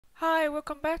Hi,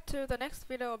 welcome back to the next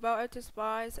video about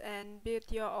LTSpice and build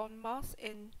your own MOS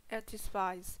in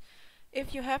LTSpice.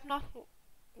 If you have not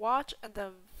watched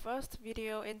the first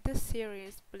video in this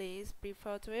series, please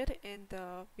refer to it in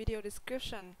the video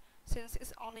description. Since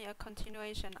it's only a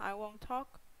continuation, I won't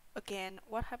talk again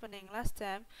what happening last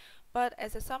time, but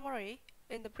as a summary,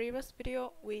 in the previous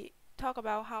video we talked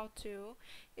about how to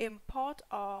import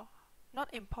or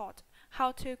not import,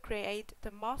 how to create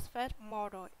the MOSFET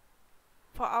model.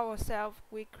 For ourselves,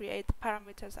 we create the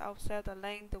parameters ourselves, the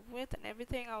length, the width, and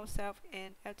everything ourselves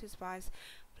in LTSpice.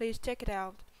 Please check it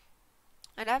out.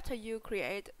 And after you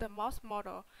create the MOS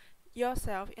model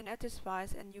yourself in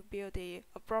LTSpice and you build the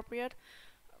appropriate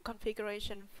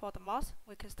configuration for the MOS,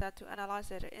 we can start to analyze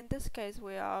it. In this case,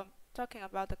 we are talking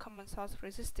about the common source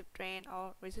resistive drain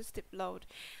or resistive load.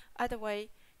 Either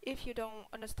way, if you don't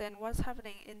understand what's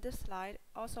happening in this slide,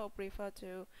 also refer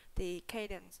to the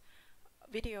cadence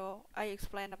video I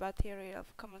explained about theory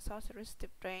of common source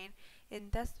resistive drain. In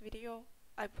that video,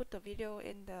 I put the video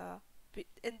in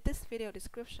this video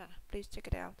description. Please check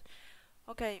it out.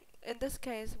 Okay, in this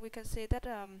case, we can see that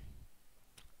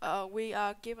we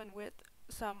are given with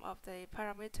some of the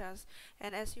parameters,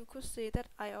 and as you could see that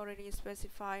I already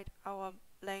specified our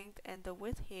length and the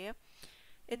width here.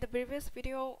 In the previous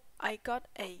video, I got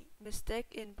a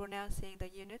mistake in pronouncing the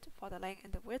unit for the length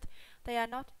and the width. They are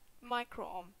not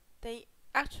micro-ohm. They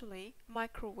actually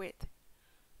micrometer,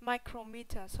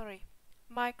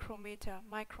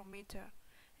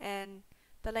 and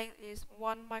the length is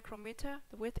 1 micrometer,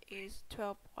 the width is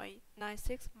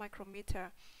 12.96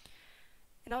 micrometer.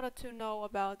 In order to know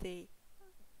about the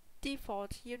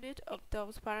default unit of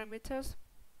those parameters,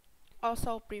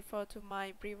 also refer to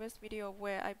my previous video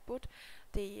where I put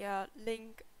the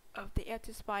link of the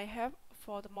LTSpice help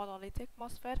for the monolithic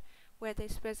MOSFET, where they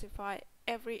specify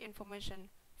every information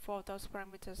for those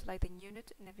parameters like the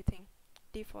unit and everything,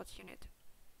 default unit.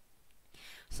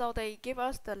 So they give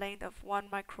us the length of 1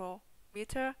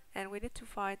 micrometer and we need to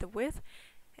find the width,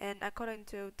 and according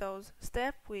to those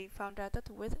steps we found out that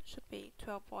the width should be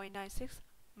 12.96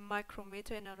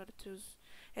 micrometer in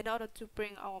order to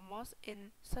bring our MOS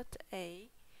in such a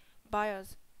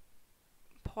bias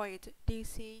point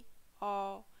DC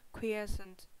or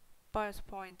quiescent bias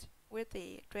point with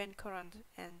the drain current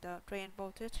and the drain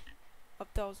voltage of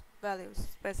those values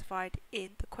specified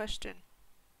in the question.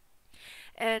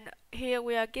 And here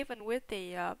we are given with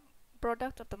the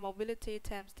product of the mobility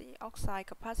times the oxide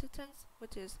capacitance,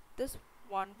 which is this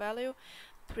one value,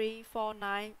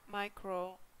 349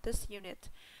 micro, this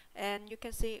unit. And you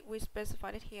can see we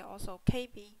specified it here also.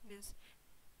 KB means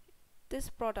this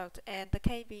product, and the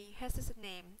KB has its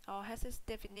name or has its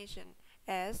definition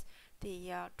as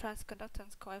the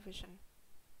transconductance coefficient.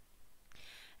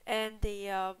 And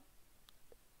the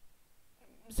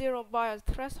zero bias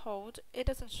threshold, it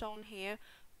isn't shown here,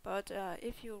 but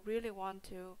if you really want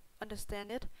to understand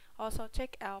it, also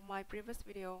check out my previous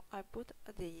video. I put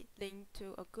the link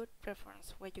to a good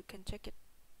reference where you can check it.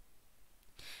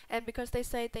 And because they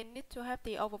say they need to have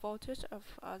the overvoltage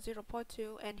of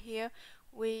 0.2, and here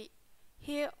we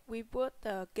put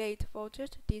the gate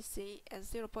voltage DC as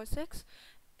 0.6.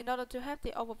 In order to have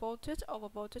the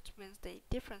overvoltage means the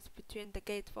difference between the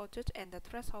gate voltage and the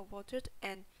threshold voltage,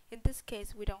 and in this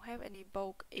case we don't have any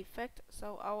bulk effect,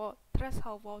 so our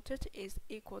threshold voltage is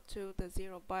equal to the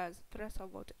zero bias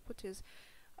threshold voltage, which is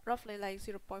roughly like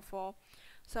 0.4.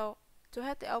 So to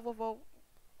have the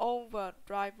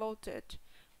overdrive voltage,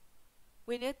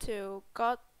 we need to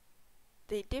got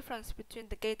the difference between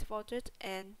the gate voltage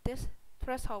and this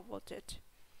threshold voltage.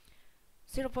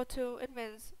 0.2, it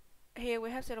means here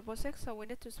we have 0.6, so we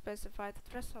need to specify the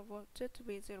threshold voltage to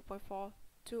be 0.4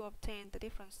 to obtain the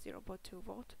difference 0.2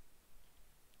 volt.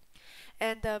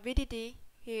 And the VDD,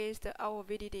 here is our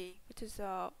VDD, which is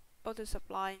a voltage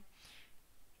supply,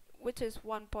 which is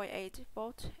 1.8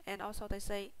 volt, and also they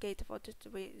say gate voltage to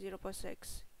be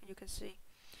 0.6. You can see.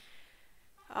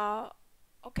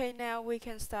 Okay, now we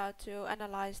can start to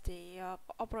analyze the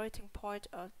operating point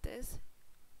of this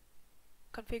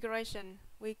configuration.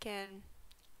 We can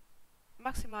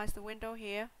maximize the window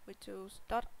here. We choose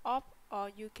dot op, or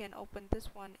you can open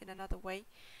this one in another way,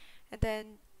 and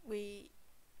then we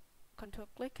control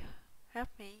click help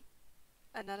me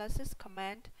analysis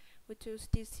command. We choose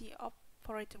DC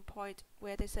operating point,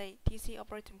 where they say DC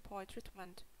operating point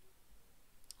treatment.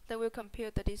 Then we'll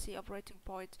compute the DC operating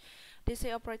point.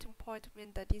 DC operating point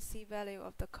means the DC value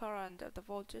of the current of the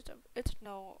voltage of each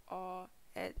node or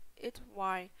at each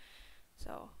Y.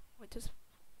 So we just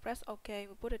press OK,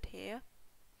 we put it here,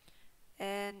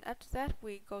 and after that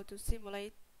we go to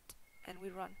simulate and we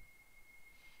run.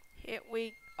 Here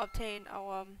we obtain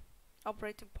our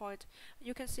operating point,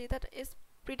 you can see that it's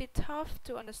pretty tough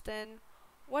to understand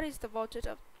what is the voltage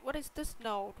of what is this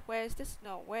node, where is this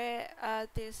node, where are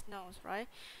these nodes, right?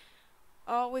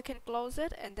 Or we can close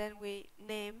it and then we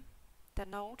name the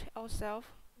node ourselves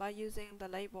by using the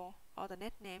label or the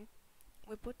net name.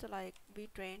 We put like V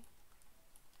drain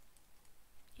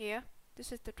here.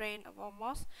 This is the drain of our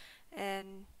MOS,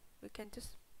 and we can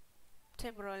just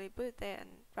temporarily put it there and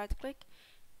right click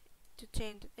to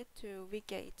change it to V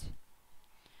gate.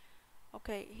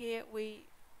 Okay, here we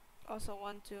also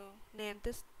want to name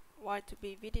this Y to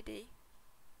be VDD.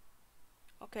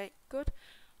 Okay, good.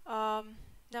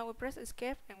 Now we press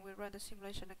escape and we run the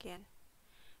simulation again.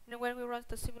 And when we run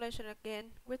the simulation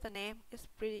again with the name, it's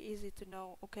pretty easy to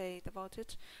know, okay, the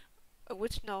voltage,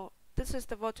 which node. This is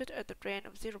the voltage at the drain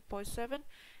of 0.7.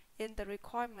 In the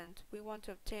requirement, we want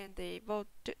to obtain the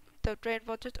drain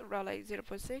voltage around like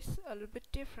 0.6, a little bit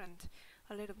different.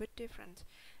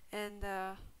 And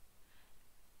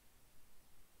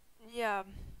yeah,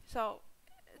 so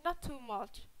not too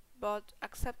much, but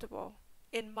acceptable.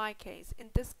 In my case, in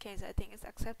this case, I think it's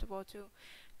acceptable to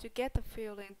get the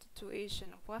feeling, the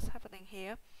intuition of what's happening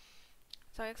here.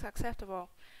 So it's acceptable.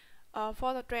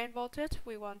 For the drain voltage,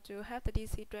 we want to have the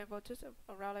DC drain voltage of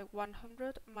around like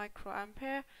 100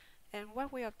 microampere. And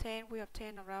what we obtain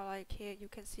around like here, you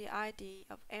can see ID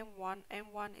of M1.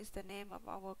 M1 is the name of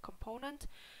our component,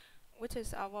 which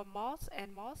is our MOS,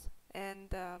 NMOS, and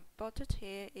the voltage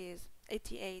here is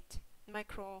 88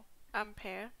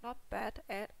 microampere. Not bad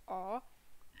at all.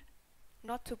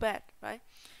 Not too bad, right?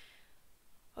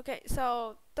 Okay,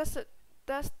 so that's it.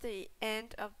 That's the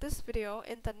end of this video.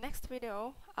 In the next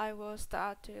video, I will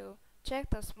start to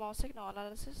check the small signal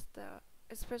analysis.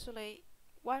 Especially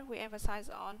what we emphasize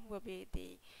on will be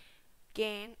the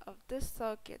gain of this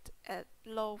circuit at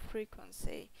low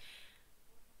frequency.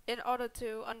 In order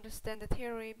to understand the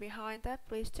theory behind that,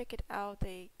 please check it out,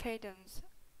 the cadence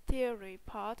theory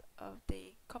part of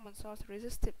the common source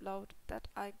resistive load that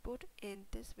I put in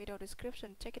this video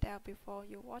description. Check it out before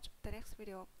you watch the next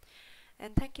video.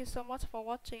 And thank you so much for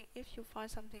watching. If you find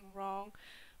something wrong,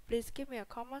 please give me a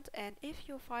comment, and if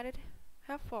you find it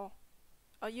helpful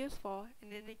or useful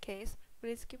in any case,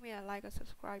 please give me a like or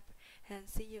subscribe, and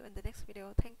see you in the next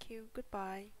video. Thank you.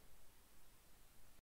 Goodbye.